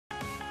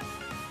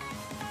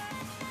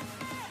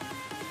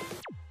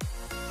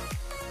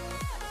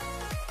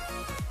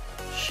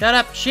Shut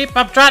up, sheep.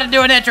 I'm trying to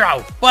do an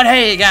intro. But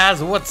hey,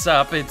 guys, what's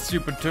up? It's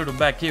Super Turtle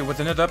back here with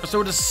another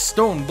episode of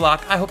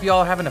Stoneblock. I hope you all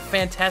are having a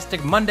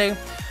fantastic Monday.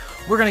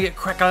 We're going to get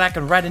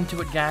crack-a-lackin' right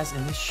into it, guys.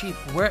 And this sheep,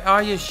 where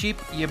are you, sheep?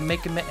 You're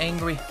making me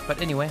angry. But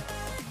anyway,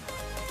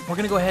 we're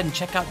going to go ahead and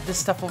check out this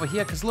stuff over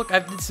here. Because look, I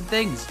did some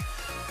things.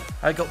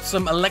 I got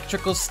some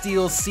electrical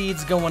steel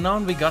seeds going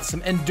on. We got some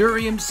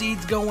endurium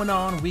seeds going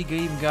on. We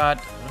even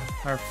got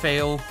our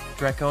awakened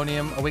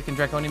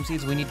draconium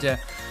seeds. We need to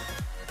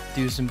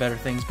do some better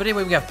things. But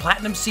anyway, we have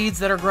platinum seeds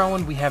that are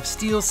growing. We have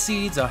steel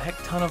seeds, a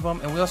heck ton of them.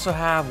 And we also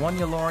have two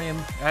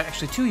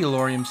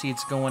yellorium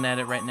seeds going at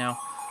it right now.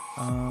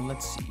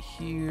 Let's see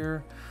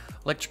here.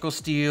 Electrical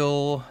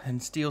steel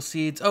and steel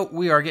seeds. Oh,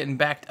 we are getting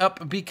backed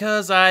up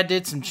because I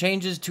did some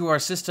changes to our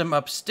system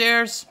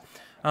upstairs.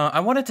 I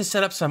wanted to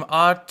set up some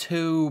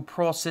auto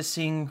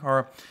processing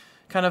or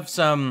kind of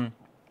some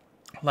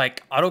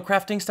like auto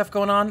crafting stuff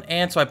going on.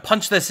 And so I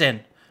punched this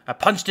in. I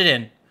punched it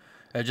in.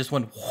 It just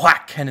went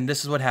whack, and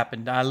this is what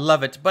happened. I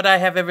love it, but I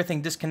have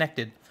everything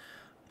disconnected.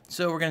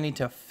 So we're going to need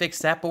to fix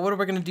that. But what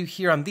we're going to do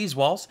here on these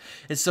walls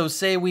is, so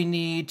say we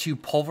need to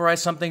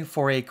pulverize something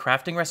for a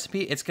crafting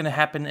recipe, it's going to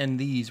happen in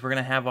these. We're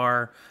going to have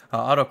our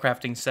auto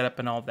crafting set up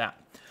and all that.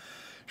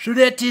 So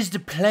that is the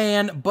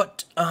plan,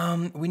 but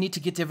we need to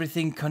get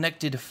everything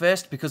connected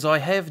first because I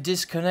have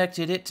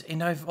disconnected it,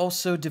 and I've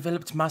also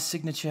developed my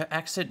signature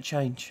accent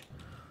change.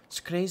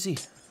 It's crazy.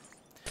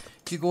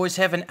 If you guys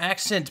have an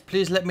accent,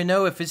 please let me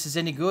know if this is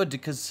any good,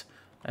 because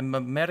I'm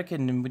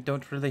American and we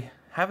don't really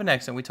have an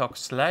accent. We talk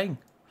slang.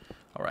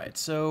 Alright,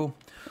 so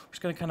we're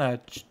just going to kind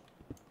of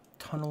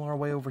tunnel our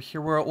way over here.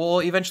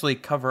 We'll eventually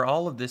cover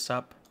all of this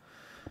up.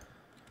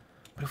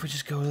 But if we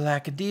just go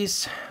like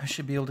this, I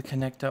should be able to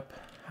connect up.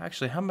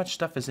 Actually, how much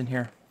stuff is in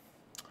here?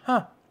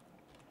 Huh.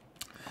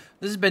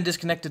 This has been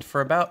disconnected for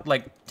about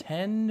like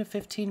 10 to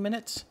 15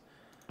 minutes.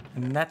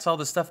 And that's all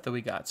the stuff that we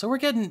got. So we're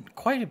getting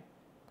quite a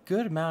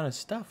good amount of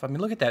stuff. I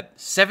mean, look at that.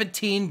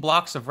 17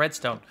 blocks of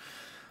redstone.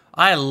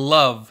 I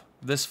love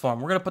this farm.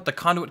 We're going to put the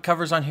conduit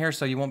covers on here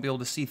so you won't be able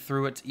to see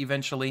through it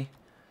eventually.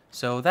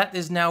 So that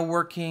is now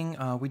working.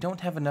 We don't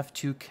have enough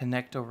to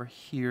connect over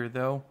here,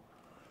 though,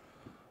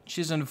 which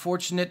is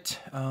unfortunate.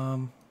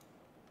 What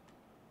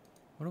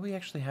do we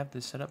actually have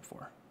this set up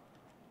for?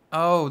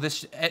 Oh,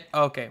 this...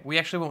 Okay, we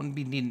actually won't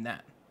be needing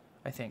that,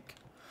 I think.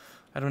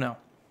 I don't know.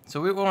 So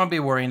we won't be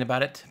worrying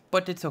about it,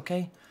 but it's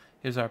okay.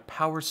 Here's our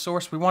power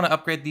source. We want to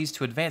upgrade these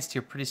to advanced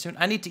here pretty soon.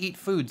 I need to eat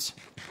foods.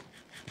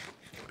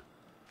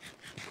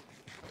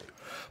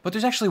 But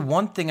there's actually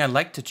one thing I'd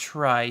like to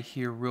try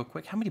here real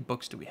quick. How many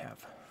books do we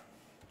have?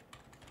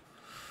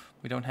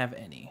 We don't have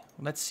any.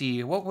 Let's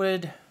see. What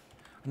would...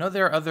 I know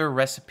there are other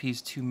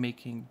recipes to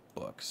making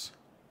books.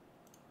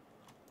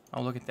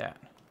 Oh, look at that.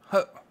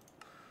 Huh.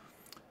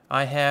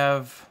 I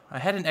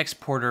had an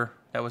exporter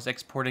that was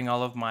exporting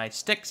all of my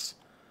sticks.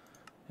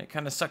 It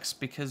kind of sucks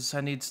because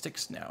I need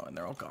sticks now, and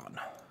they're all gone.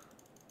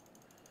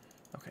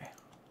 Okay.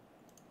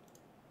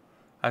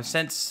 I've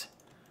since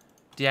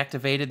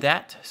deactivated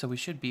that, so we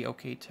should be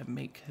okay to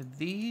make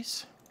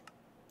these.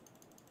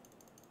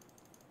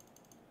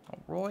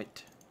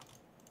 Alright.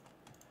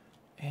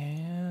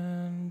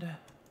 And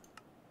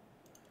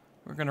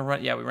we're going to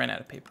run... Yeah, we ran out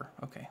of paper.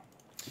 Okay.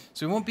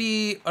 So we won't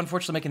be,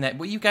 unfortunately, making that.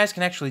 What you guys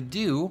can actually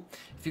do,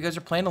 if you guys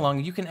are playing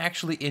along, you can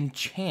actually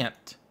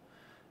enchant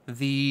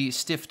the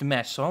stiffed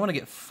mesh. So I want to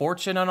get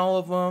fortune on all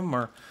of them,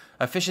 or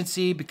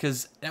efficiency,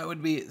 because that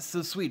would be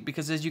so sweet.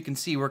 Because as you can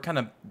see, we're kind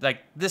of like,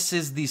 this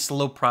is the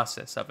slow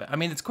process of it. I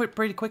mean, it's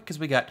pretty quick because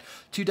we got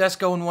 2 dust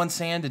going, 1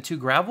 sand, and 2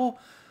 gravel,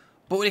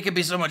 but it could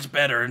be so much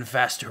better and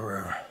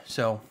faster.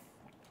 So,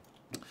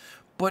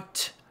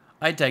 but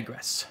I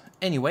digress.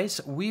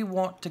 Anyways, we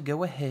want to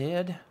go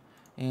ahead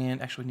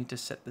and actually need to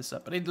set this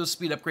up. I need those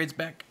speed upgrades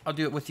back. I'll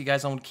do it with you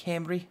guys on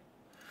Camry.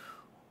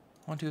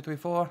 1, 2, 3,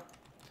 4. All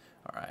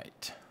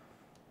right.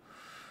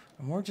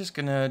 And we're just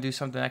going to do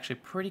something actually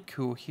pretty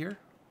cool here.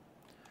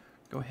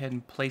 Go ahead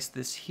and place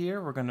this here.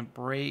 We're going to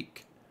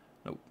break...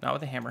 Nope, not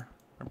with a hammer.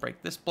 We're going to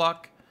break this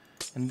block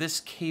and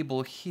this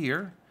cable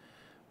here.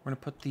 We're going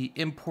to put the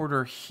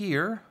importer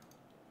here.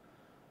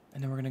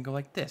 And then we're going to go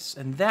like this.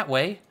 And that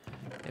way,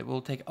 it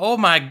will take... Oh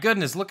my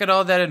goodness, look at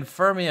all that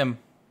infirmium.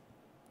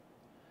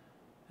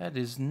 That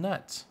is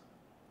nuts.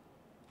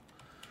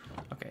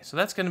 Okay, so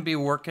that's going to be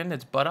working.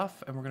 It's butt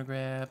off. And we're going to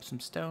grab some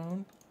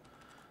stone.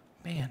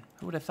 Man,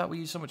 who would have thought we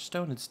used so much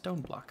stone in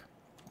Stoneblock?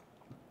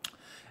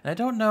 And I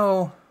don't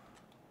know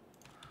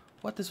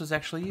what this was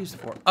actually used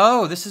for.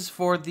 Oh, this is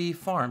for the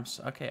farms.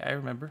 Okay, I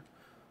remember.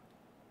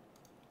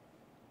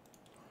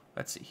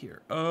 Let's see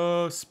here.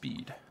 Oh,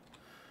 speed.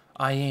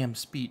 I am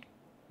speed.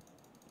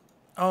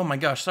 Oh my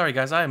gosh, sorry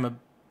guys. I am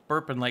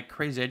burping like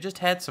crazy. I just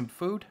had some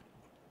food.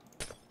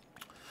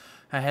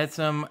 I had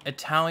some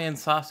Italian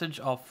sausage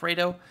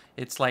Alfredo.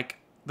 It's like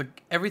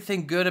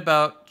everything good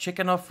about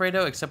chicken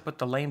Alfredo except with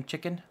the lame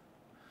chicken.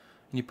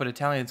 And you put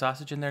Italian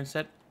sausage in there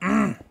instead.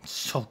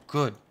 So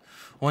good.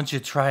 Once you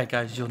try it,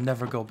 guys, you'll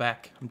never go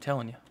back. I'm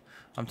telling you.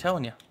 I'm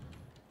telling you.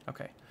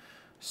 Okay.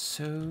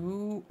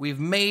 So we've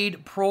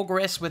made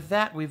progress with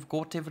that. We've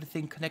got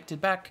everything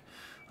connected back.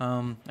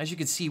 As you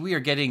can see, we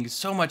are getting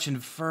so much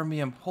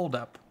Infermium. Hold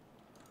up.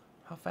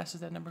 How fast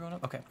is that number going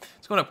up? Okay,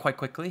 it's going up quite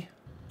quickly.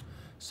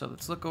 So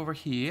let's look over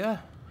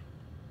here.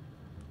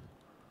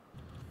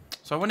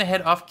 So I went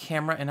ahead off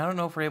camera, and I don't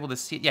know if we're able to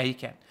see it. Yeah, you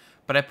can.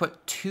 But I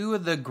put 2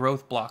 of the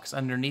growth blocks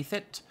underneath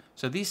it.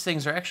 So these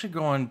things are actually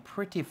growing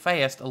pretty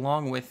fast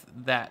along with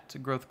that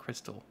growth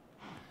crystal.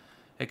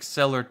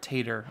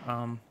 Accelerator.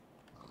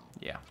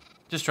 Yeah,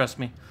 just trust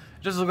me.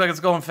 It doesn't look like it's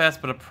going fast,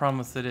 but I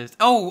promise it is.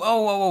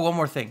 Oh, one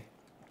more thing.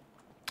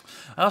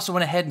 I also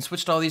went ahead and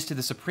switched all these to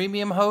the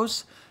Supremium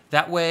hose.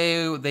 That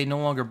way they no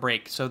longer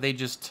break. So they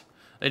just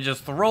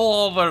throw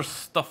all their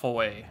stuff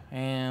away.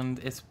 And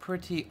it's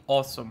pretty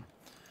awesome.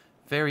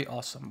 Very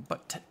awesome.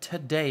 But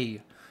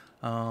today,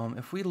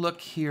 if we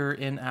look here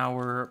in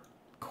our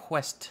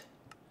quest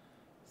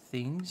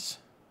things,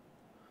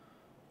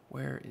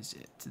 where is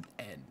it?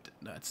 End.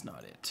 No, that's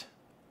not it.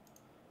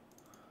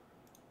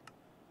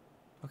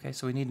 Okay,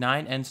 so we need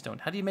 9 endstone.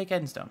 How do you make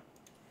endstone?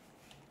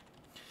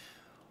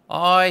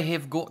 I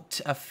have got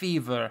a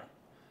fever,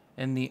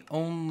 and the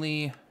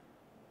only...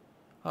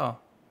 Oh,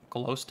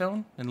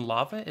 glowstone and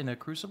lava in a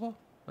crucible?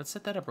 Let's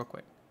set that up real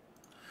quick.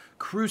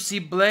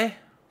 Crucible.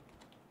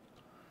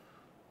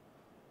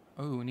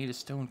 Oh, we need a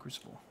stone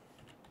crucible.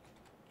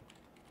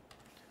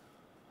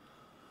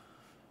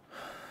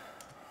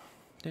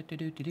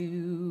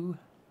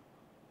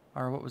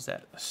 Or what was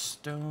that? A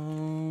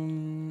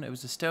stone... It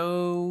was a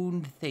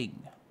stone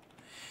thing.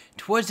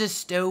 'Twas a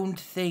stone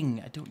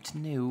thing. I don't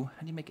know.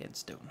 How do you make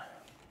endstone?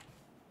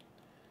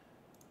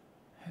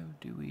 How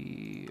do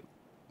we...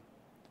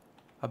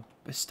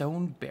 A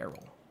stone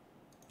barrel.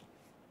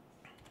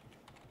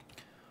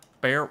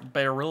 Barrel.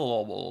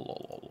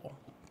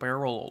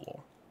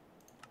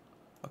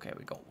 Okay,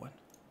 we got one.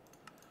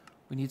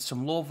 We need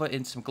some lava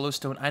and some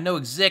glowstone. I know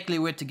exactly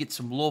where to get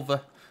some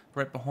lava.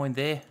 Right behind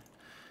there.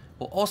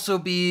 We'll also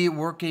be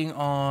working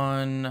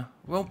on...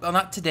 Well,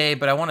 not today,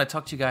 but I want to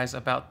talk to you guys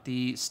about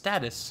the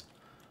status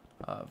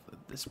of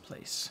this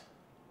place.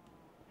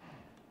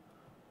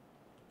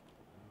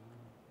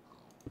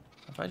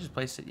 If I just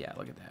place it... Yeah,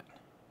 look at that.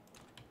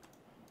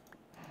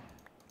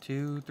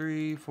 2,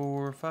 3,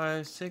 4,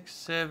 5, 6,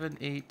 7,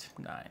 8,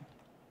 9.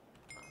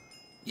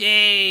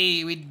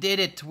 Yay! We did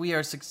it! We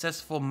are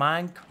successful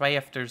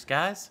Minecrafters,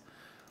 guys.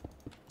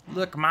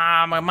 Look,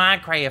 my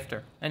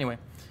Minecrafter. Anyway,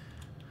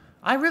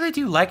 I really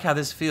do like how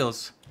this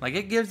feels. Like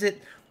it gives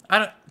it.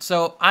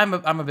 So I'm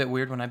a bit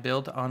weird when I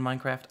build on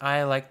Minecraft.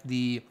 I like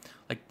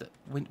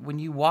when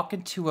you walk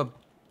into a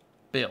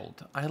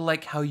build, I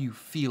like how you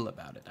feel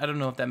about it. I don't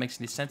know if that makes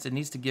any sense. It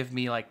needs to give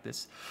me like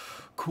this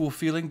cool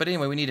feeling. But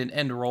anyway, we need an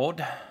end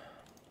rod.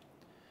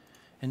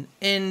 An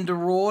end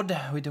rod.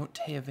 We don't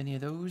have any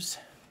of those.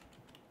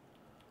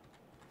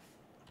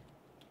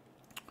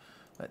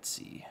 Let's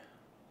see.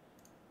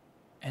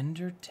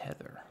 Ender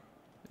tether.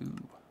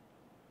 Ooh.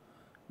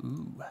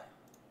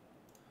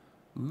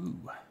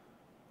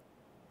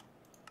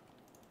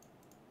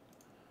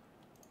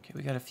 Okay,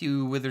 we got a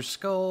few wither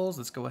skulls.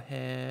 Let's go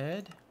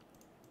ahead.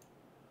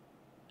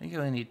 I think you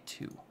only need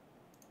 2.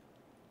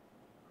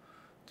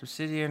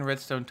 Obsidian,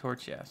 redstone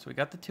torch, yeah. So we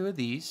got the 2 of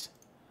these.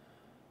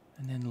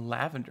 And then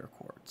lavender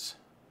quartz.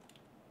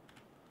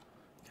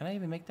 Can I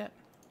even make that?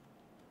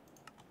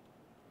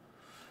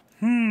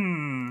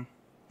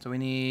 So we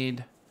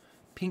need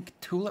pink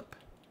tulip.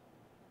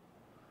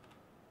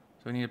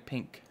 So we need a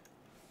pink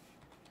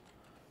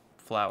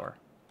flower.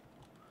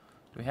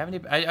 Do we have any?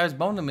 I was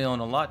bone milling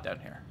a lot down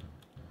here.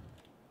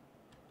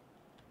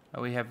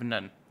 Oh, we have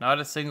none. Not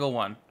a single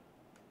one.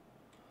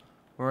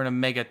 We're in a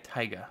mega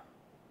taiga.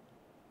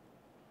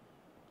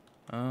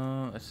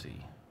 Let's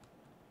see.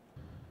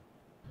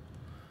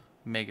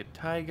 Mega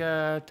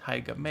taiga,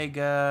 taiga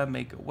mega,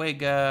 mega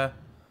wega,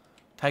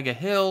 taiga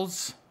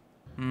hills.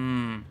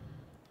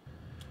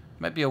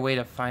 Might be a way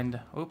to find.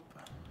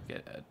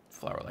 Get a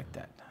flower like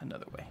that.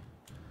 Another way.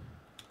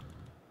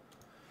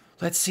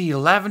 Let's see.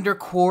 Lavender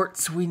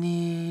quartz. We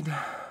need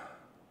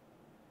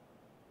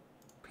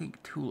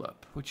pink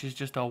tulip, which is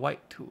just a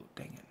white tulip.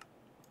 Dang it.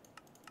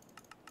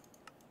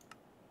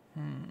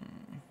 Do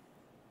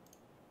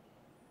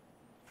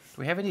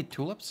we have any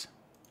tulips?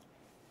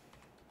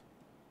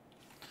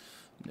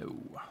 No.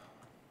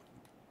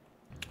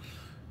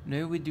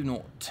 No, we do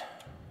not.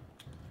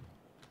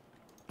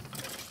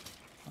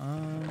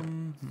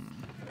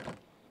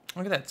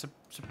 Look at that. It's a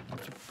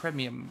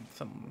premium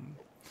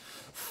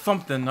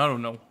something. I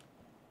don't know. All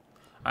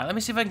right, let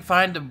me see if I can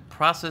find a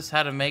process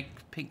how to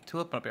make pink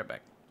tulip. I'll be right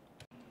back.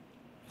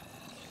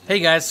 Hey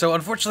guys, so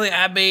unfortunately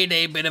I made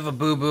a bit of a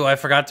boo-boo. I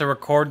forgot to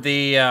record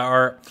the,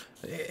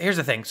 here's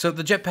the thing. So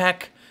the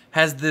jetpack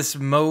has this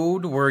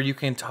mode where you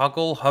can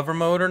toggle hover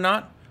mode or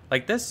not,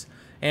 like this.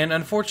 And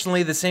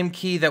unfortunately, the same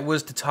key that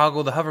was to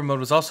toggle the hover mode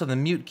was also the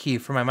mute key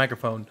for my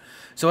microphone.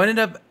 So I ended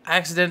up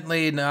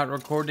accidentally not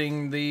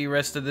recording the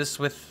rest of this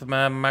with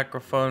my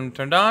microphone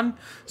turned on.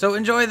 So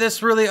enjoy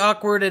this really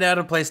awkward and out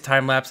of place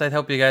time lapse. I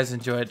hope you guys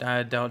enjoy it.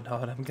 I don't know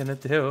what I'm gonna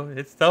do.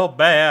 It's so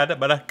bad,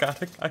 but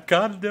I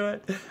gotta do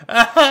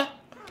it.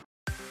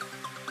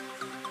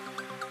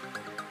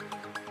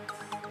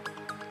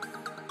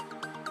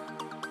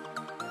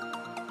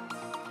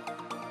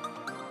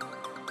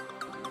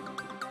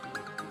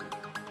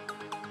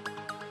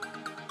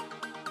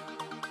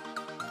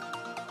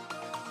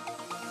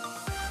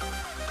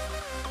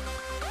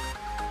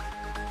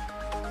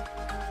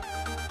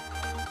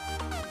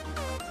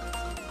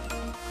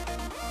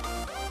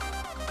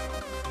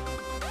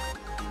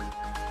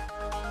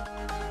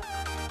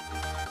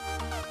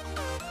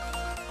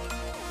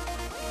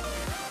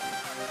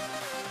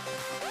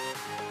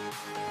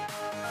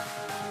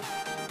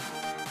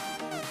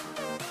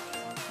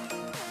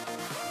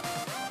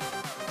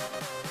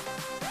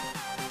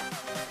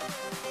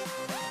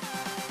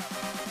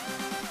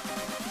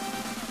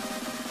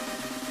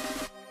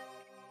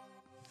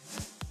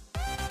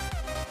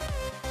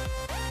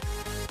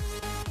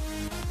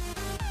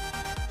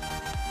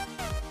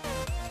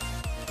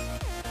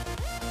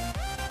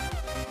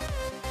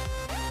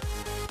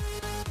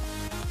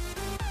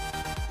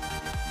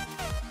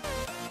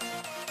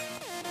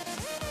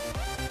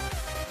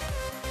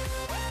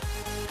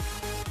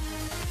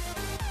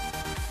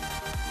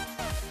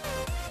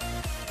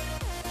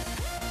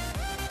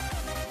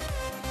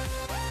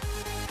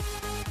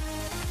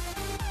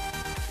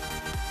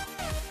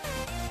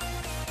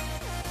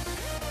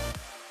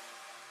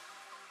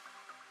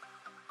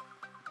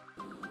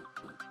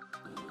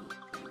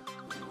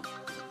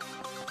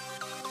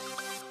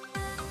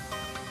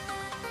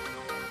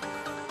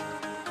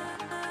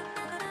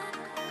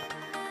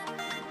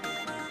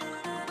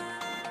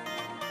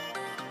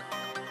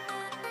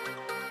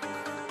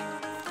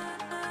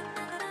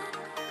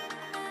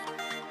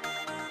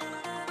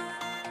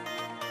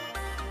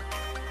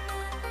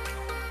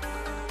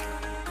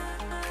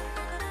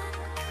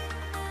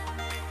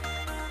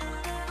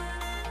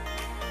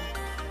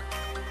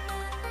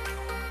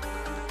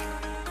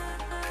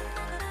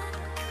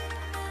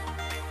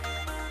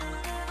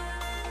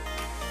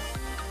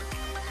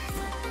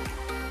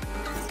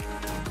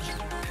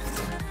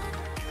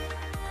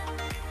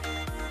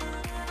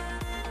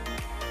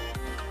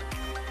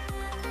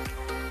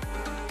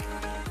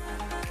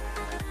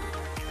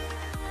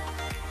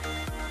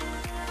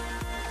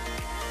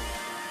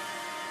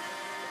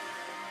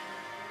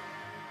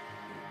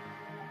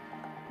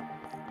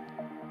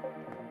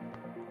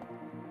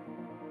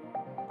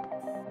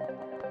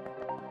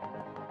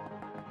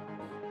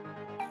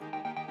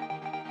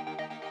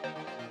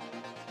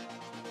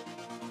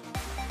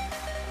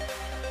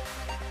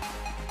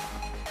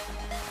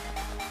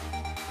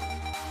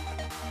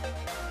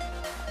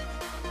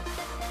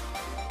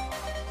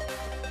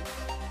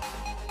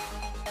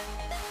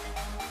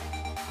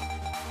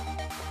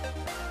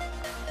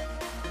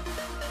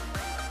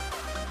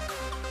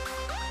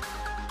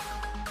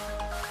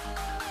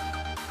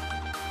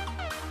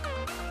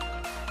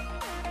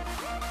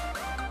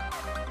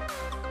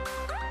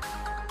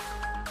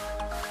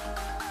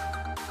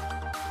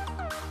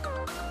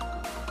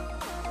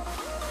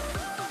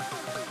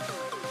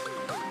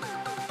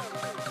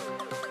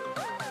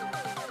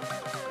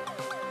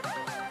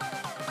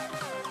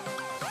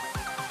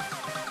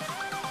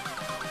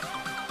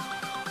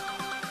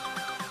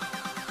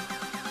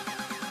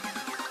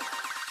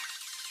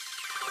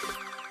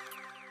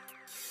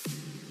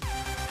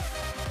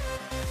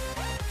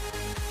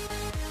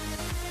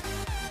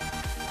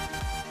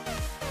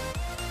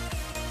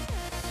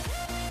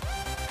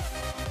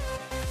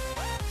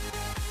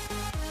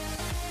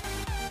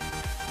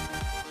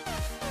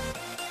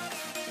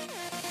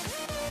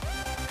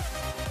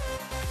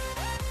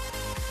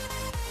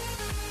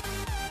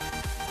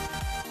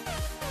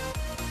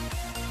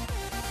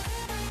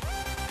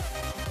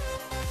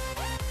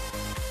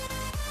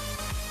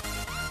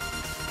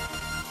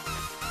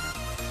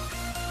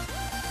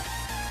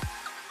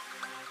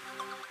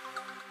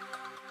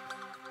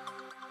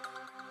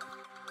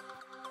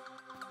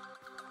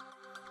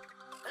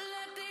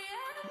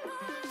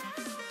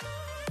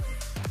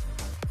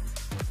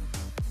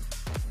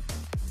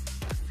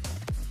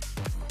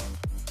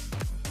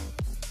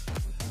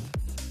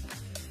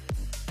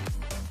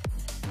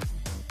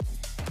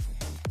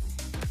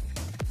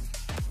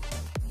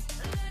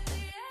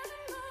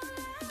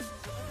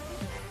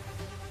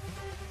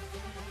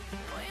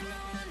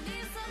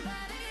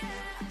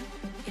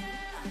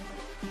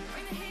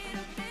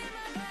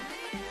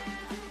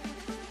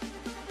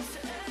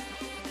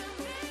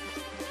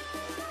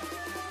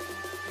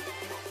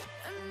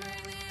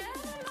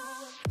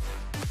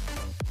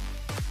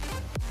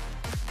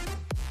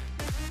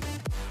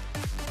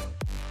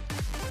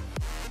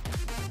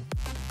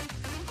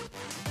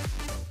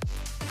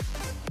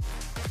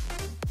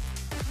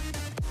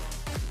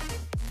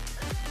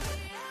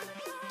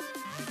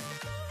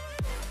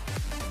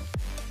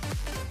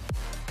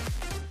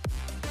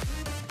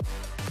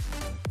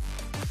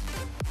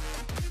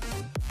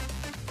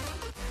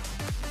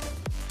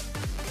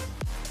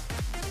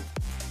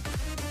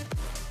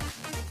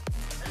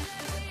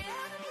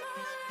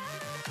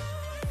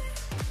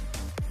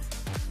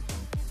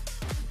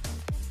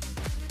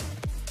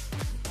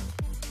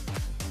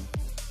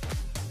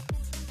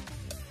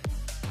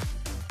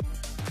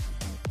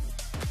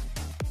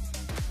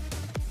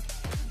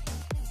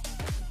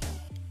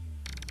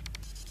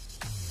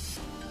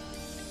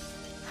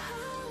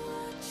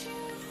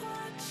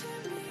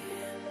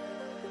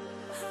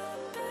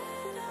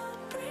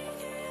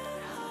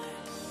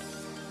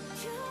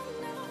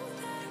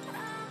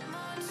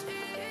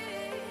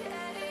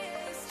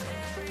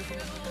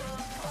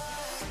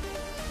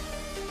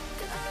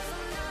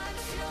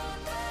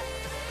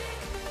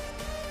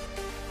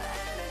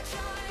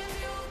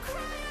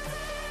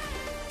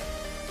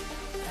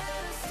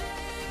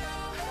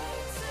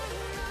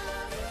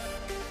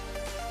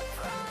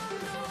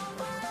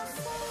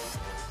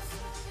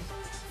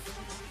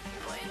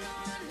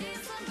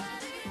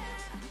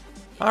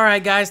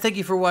 Alright guys, thank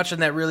you for watching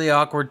that really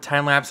awkward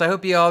time lapse. I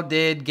hope you all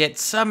did get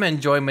some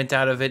enjoyment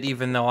out of it,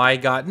 even though I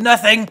got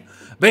nothing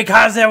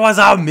because it was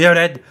all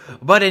muted.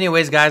 But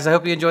anyways guys, I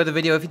hope you enjoyed the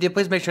video. If you did,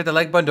 please make sure to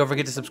like button, don't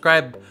forget to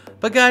subscribe.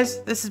 But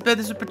guys, this has been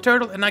the Super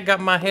Turtle, and I got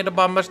my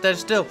handlebar mustache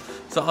still.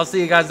 So I'll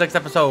see you guys next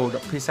episode.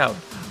 Peace out.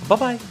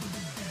 Bye-bye.